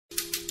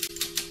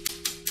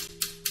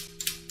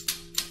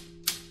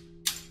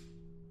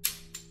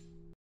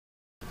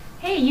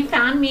Hey, you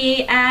found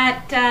me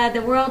at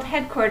the world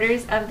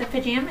headquarters of the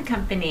Pajama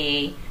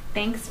Company.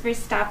 Thanks for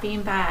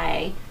stopping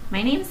by.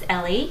 My name's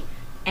Ellie,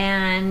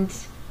 and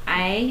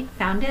I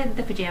founded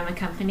the Pajama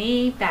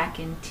Company back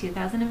in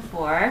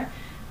 2004.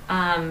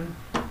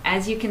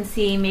 As you can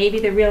see, maybe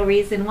the real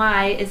reason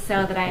why is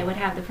so that I would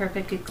have the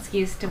perfect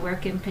excuse to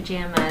work in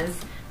pajamas.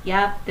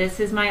 Yep,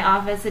 this is my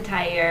office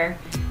attire.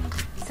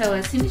 So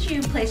as soon as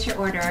you place your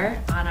order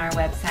on our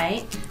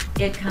website,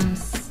 it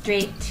comes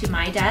straight to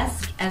my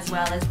desk as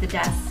well as the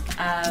desk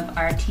of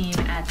our team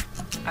at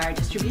our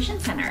distribution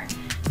center.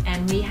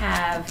 And we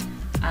have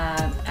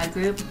a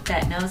group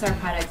that knows our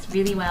products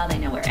really well. They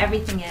know where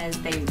everything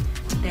is.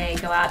 They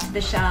go out to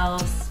the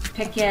shelves,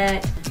 pick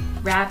it,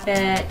 wrap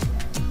it,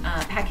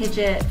 package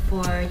it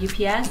for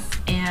UPS,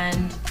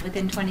 and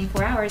within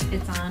 24 hours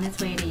it's on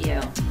its way to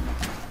you.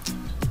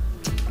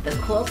 The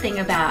cool thing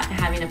about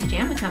having a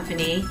pajama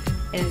company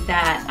is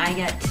that I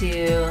get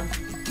to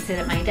sit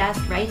at my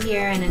desk right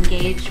here and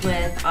engage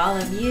with all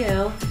of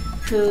you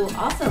who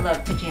also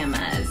love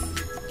pajamas,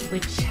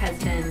 which has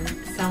been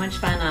so much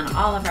fun on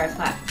all of our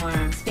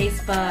platforms: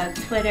 Facebook,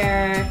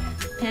 Twitter,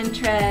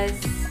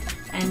 Pinterest,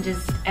 and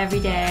just every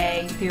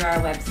day through our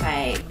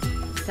website.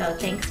 So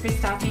thanks for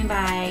stopping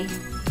by.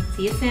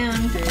 See you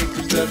soon.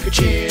 The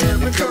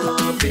Pajama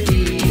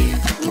Company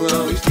will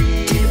always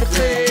be a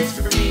place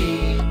for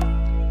me.